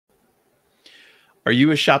Are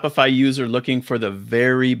you a Shopify user looking for the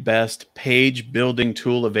very best page building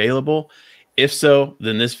tool available? If so,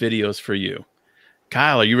 then this video is for you.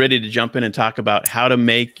 Kyle, are you ready to jump in and talk about how to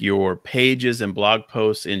make your pages and blog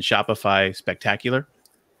posts in Shopify spectacular?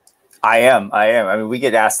 I am. I mean, we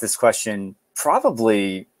get asked this question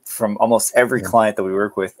probably from almost every client that we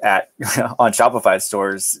work with at on Shopify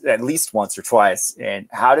stores at least once or twice. And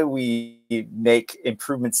how do we make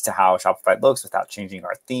improvements to how Shopify looks without changing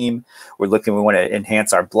our theme? We want to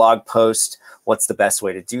enhance our blog post. What's the best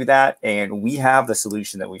way to do that? And we have the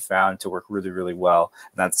solution that we found to work really, really well.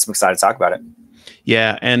 And I'm excited to talk about it.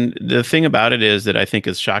 Yeah. And the thing about it is that I think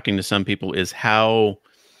is shocking to some people is how,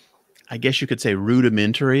 I guess you could say,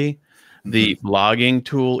 rudimentary the blogging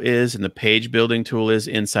tool is and the page building tool is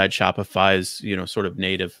inside Shopify's, sort of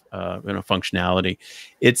native, functionality.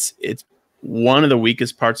 It's one of the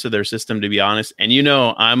weakest parts of their system, to be honest. And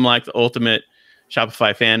I'm like the ultimate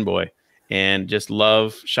Shopify fanboy and just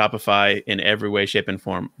love Shopify in every way, shape, and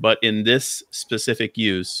form. But in this specific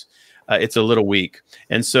use, it's a little weak.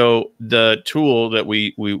 And so the tool that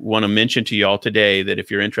we want to mention to y'all today, that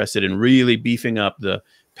if you're interested in really beefing up the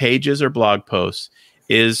pages or blog posts,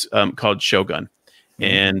 is called Shogun.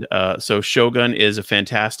 And so Shogun is a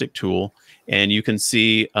fantastic tool, and you can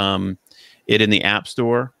see it in the App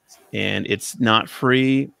Store. And it's not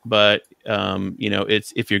free, but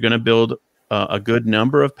it's, if you're going to build a good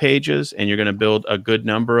number of pages and you're going to build a good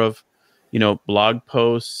number of blog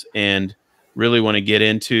posts and really want to get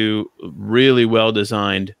into really well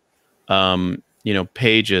designed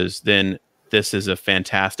pages, then this is a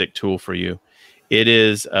fantastic tool for you. It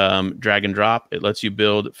is drag and drop. It lets you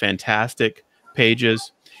build fantastic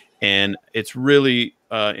pages, and it's really,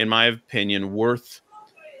 in my opinion, worth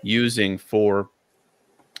using for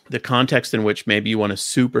the context in which maybe you want a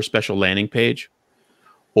super special landing page,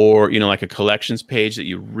 or like a collections page that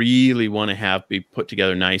you really want to have be put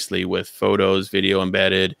together nicely with photos, video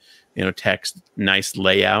embedded, text, nice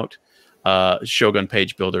layout. Shogun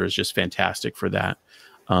Page Builder is just fantastic for that.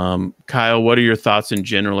 Kyle, what are your thoughts in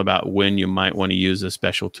general about when you might want to use a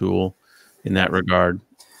special tool in that regard?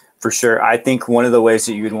 For sure. I think one of the ways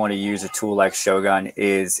that you would want to use a tool like Shogun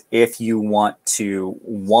is if you want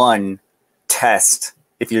to, test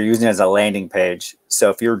if you're using it as a landing page. So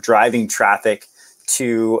if you're driving traffic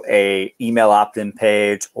to a email opt-in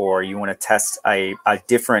page, or you want to test a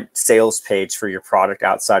different sales page for your product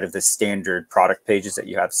outside of the standard product pages that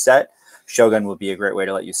you have set, Shogun will be a great way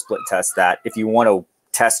to let you split test that. If you want to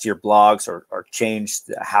test your blogs or change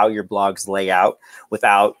how your blogs lay out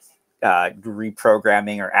without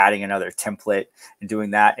reprogramming or adding another template and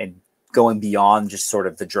doing that and going beyond just sort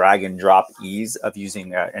of the drag and drop ease of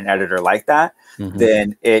using an editor like that,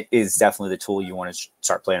 then it is definitely the tool you want to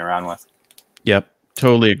start playing around with. Yep,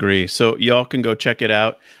 totally agree. So y'all can go check it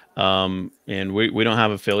out. And we don't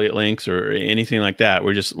have affiliate links or anything like that.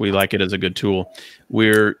 We like it as a good tool.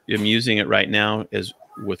 I'm using it right now as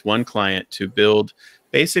with one client to build.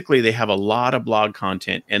 Basically, they have a lot of blog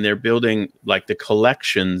content, and they're building like the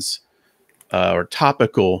collections or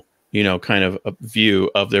topical, kind of a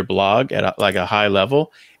view of their blog at like a high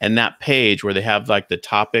level. And that page where they have like the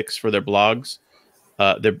topics for their blogs,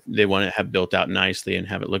 they want to have built out nicely and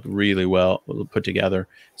have it look really well put together.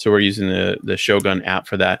 So we're using the Shogun app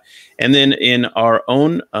for that. And then in our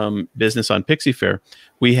own business on Pixie Fair,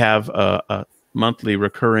 we have a monthly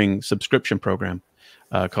recurring subscription program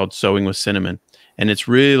called Sewing with Cinnamon. And it's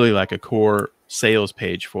really like a core sales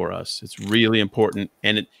page for us. It's really important.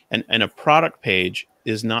 And a product page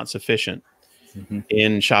is not sufficient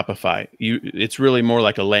in Shopify. It's really more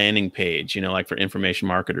like a landing page, like for information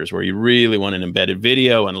marketers, where you really want an embedded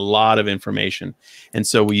video and a lot of information. And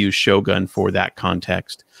so we use Shogun for that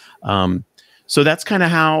context. So that's kind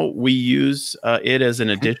of how we use it as an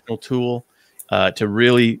additional tool to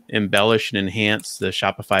really embellish and enhance the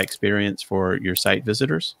Shopify experience for your site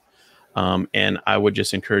visitors. And I would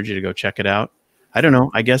just encourage you to go check it out. I don't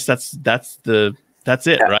know. I guess that's it, right? That's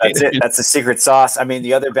it. That's the secret sauce. I mean,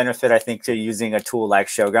 the other benefit I think to using a tool like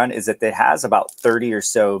Shogun is that it has about 30 or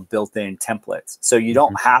so built-in templates. So you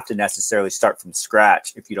don't have to necessarily start from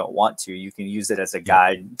scratch if you don't want to. You can use it as a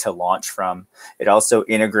guide to launch from. It also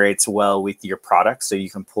integrates well with your product, so you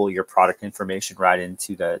can pull your product information right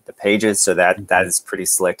into the pages. So that is pretty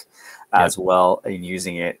slick as well in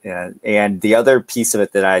using it. And the other piece of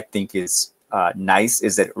it that I think is nice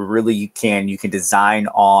is that really you can design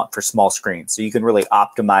for small screens. So you can really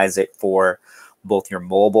optimize it for both your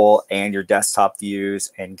mobile and your desktop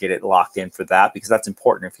views and get it locked in for that, because that's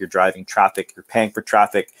important. If you're driving traffic, you're paying for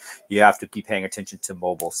traffic, you have to be paying attention to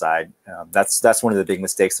mobile side. That's one of the big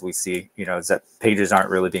mistakes that we see, is that pages aren't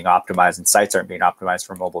really being optimized and sites aren't being optimized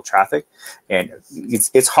for mobile traffic. And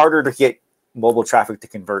it's harder to get mobile traffic to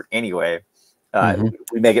convert anyway.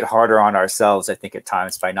 We make it harder on ourselves, I think, at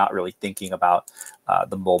times by not really thinking about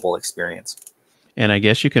the mobile experience. And I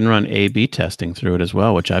guess you can run A/B testing through it as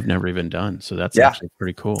well, which I've never even done. So that's actually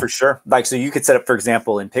pretty cool. For sure. Like, so you could set up, for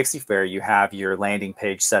example, in Pixie Fair, you have your landing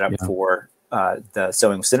page set up for the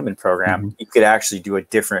Sewing with Cinnamon program. You could actually do a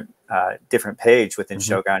different page within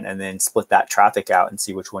Shogun and then split that traffic out and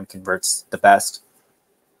see which one converts the best.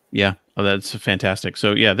 Yeah. Oh, that's fantastic.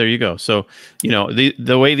 So yeah, there you go. So,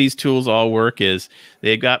 the way these tools all work is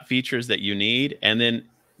they've got features that you need, and then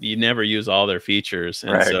you never use all their features.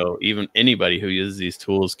 And so even anybody who uses these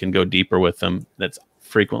tools can go deeper with them. That's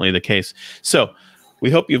frequently the case. So we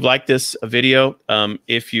hope you've liked this video.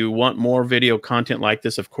 If you want more video content like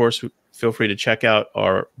this, of course, feel free to check out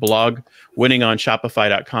our blog.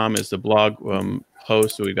 Winningонshopify.com is the blog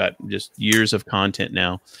post. So we've got just years of content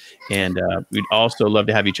now. And we'd also love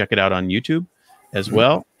to have you check it out on YouTube as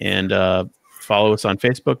well. And follow us on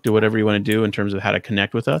Facebook. Do whatever you want to do in terms of how to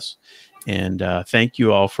connect with us. And thank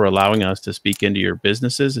you all for allowing us to speak into your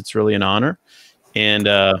businesses. It's really an honor. And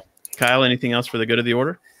Kyle, anything else for the good of the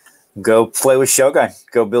order? Go play with Shogun.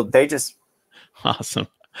 Go build pages. Awesome.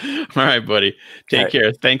 All right, buddy. Take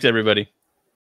care. Thanks, everybody.